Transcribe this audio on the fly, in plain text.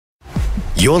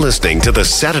You're listening to the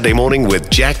Saturday Morning with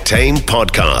Jack Tame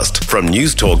podcast from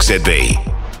News Talk ZB.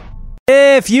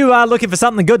 If you are looking for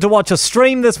something good to watch or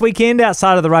stream this weekend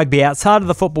outside of the rugby, outside of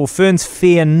the football ferns,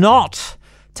 fear not.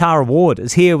 Tara Ward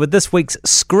is here with this week's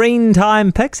Screen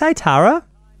Time Picks. Hey, Tara.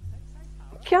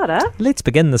 Kia ora. Let's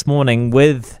begin this morning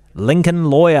with Lincoln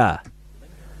Lawyer.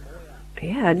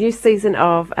 Yeah, a new season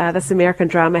of this American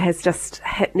drama has just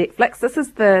hit Netflix. This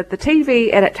is the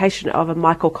TV adaptation of a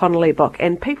Michael Connelly book,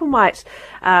 and people might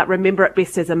remember it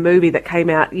best as a movie that came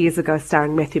out years ago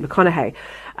starring Matthew McConaughey.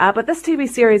 But this TV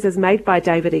series is made by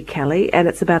David E. Kelley, and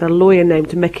it's about a lawyer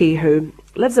named Mickey who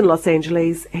lives in Los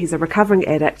Angeles. He's a recovering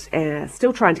addict,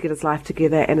 still trying to get his life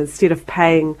together, and instead of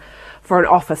paying for an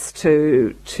office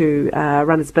to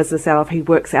run his business out of, he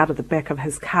works out of the back of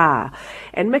his car.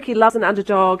 And Mickey loves an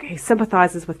underdog, he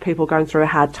sympathises with people going through a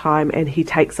hard time, and he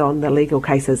takes on the legal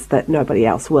cases that nobody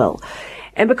else will.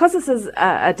 And because this is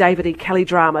a David E. Kelley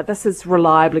drama, this is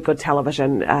reliably good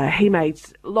television. He made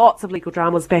lots of legal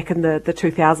dramas back in the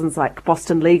 2000s, like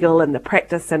Boston Legal and The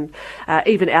Practice, and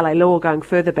even LA Law going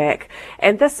further back.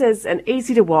 And this is an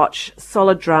easy-to-watch,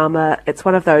 solid drama. It's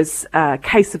one of those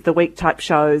case of the week type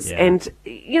shows. Yeah. And,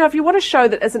 you know, if you want a show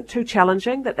that isn't too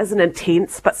challenging, that isn't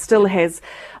intense, but still has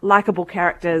likeable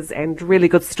characters and really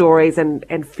good stories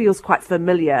and feels quite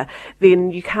familiar,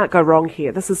 then you can't go wrong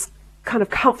here. This is kind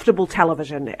of comfortable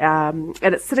television, and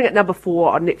it's sitting at number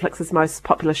 4 on Netflix's most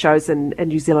popular shows in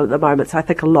New Zealand at the moment, so I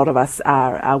think a lot of us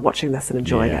are watching this and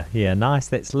enjoying it. Yeah, nice.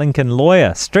 That's Lincoln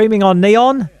Lawyer. Streaming on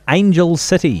Neon, Angel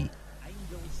City.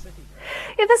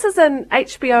 Yeah, this is an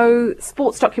HBO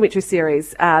sports documentary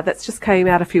series that's just came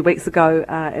out a few weeks ago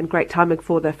in great timing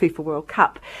for the FIFA World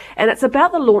Cup. And it's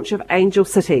about the launch of Angel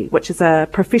City, which is a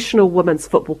professional women's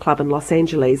football club in Los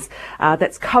Angeles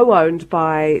that's co-owned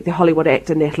by the Hollywood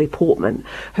actor Natalie Portman,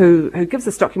 who gives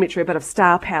this documentary a bit of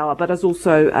star power, but is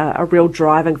also a real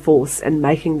driving force in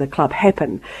making the club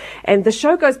happen. And the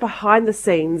show goes behind the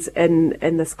scenes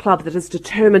in this club that is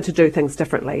determined to do things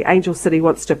differently. Angel City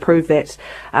wants to prove that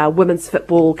women's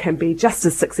football can be just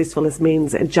as successful as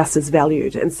men's and just as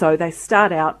valued. And so they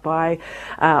start out by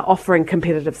offering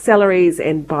competitive salaries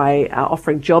and by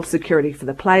offering job security for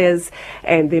the players.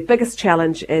 And their biggest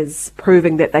challenge is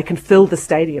proving that they can fill the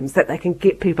stadiums, that they can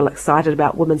get people excited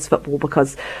about women's football,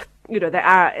 because you know, they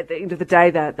are, at the end of the day,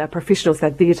 they're professionals, they're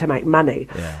there to make money.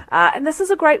 Yeah. And this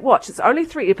is a great watch. It's only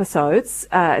 3 episodes.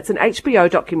 It's an HBO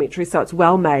documentary, so it's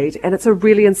well made, and it's a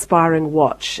really inspiring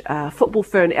watch. Football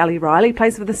fern Ellie Riley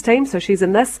plays for this team, so she's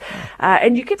in this.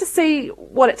 And you get to see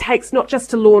what it takes not just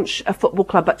to launch a football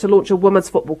club, but to launch a women's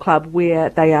football club where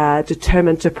they are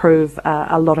determined to prove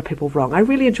a lot of people wrong. I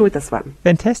really enjoyed this one.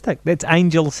 Fantastic. That's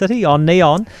Angel City on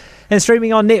Neon. And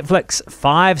streaming on Netflix,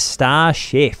 5-Star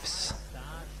Chefs.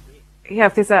 Yeah,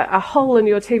 if there's a hole in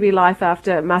your TV life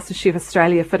after MasterChef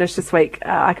Australia finished this week,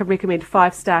 I can recommend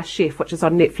 5-Star Chef, which is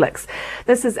on Netflix.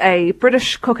 This is a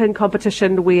British cooking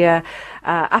competition where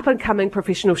up-and-coming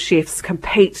professional chefs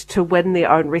compete to win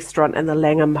their own restaurant in the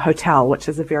Langham Hotel, which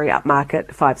is a very upmarket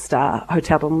 5-star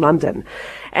hotel in London.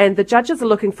 And the judges are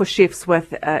looking for chefs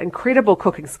with incredible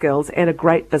cooking skills and a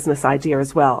great business idea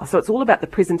as well. So it's all about the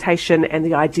presentation and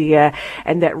the idea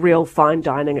and that real fine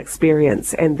dining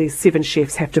experience. And these 7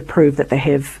 chefs have to prove that they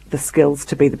have the skills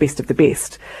to be the best of the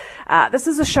best. This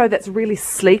is a show that's really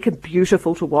sleek and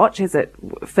beautiful to watch as it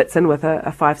fits in with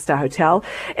a 5-star hotel.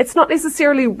 It's not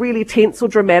necessarily really tense or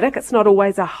dramatic. It's not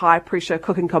always a high-pressure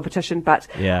cooking competition, but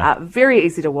very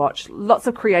easy to watch. Lots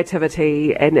of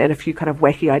creativity and a few kind of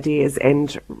wacky ideas,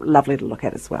 and lovely to look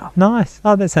at as well. Nice.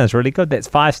 Oh, that sounds really good. That's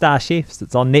 5-Star Chefs.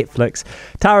 It's on Netflix.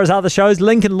 Tara's other shows,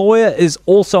 Lincoln Lawyer, is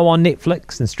also on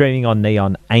Netflix and streaming on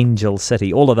Neon, Angel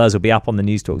City. All of those will be up on the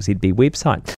News Talk ZB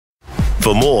website.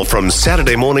 For more from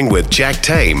Saturday Morning with Jack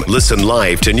Tame, listen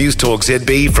live to News Talk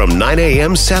ZB from 9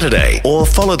 a.m. Saturday or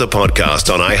follow the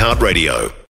podcast on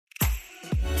iHeartRadio.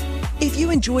 If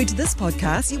you enjoyed this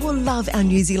podcast, you will love our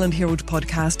New Zealand Herald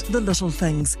podcast, The Little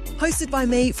Things, hosted by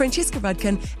me, Francesca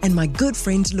Rudkin, and my good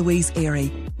friend Louise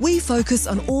Airy. We focus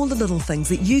on all the little things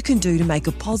that you can do to make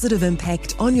a positive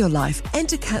impact on your life and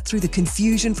to cut through the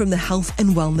confusion from the health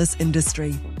and wellness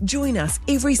industry. Join us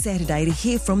every Saturday to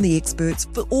hear from the experts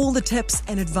for all the tips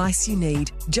and advice you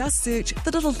need. Just search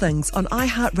The Little Things on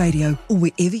iHeartRadio or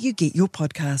wherever you get your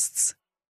podcasts.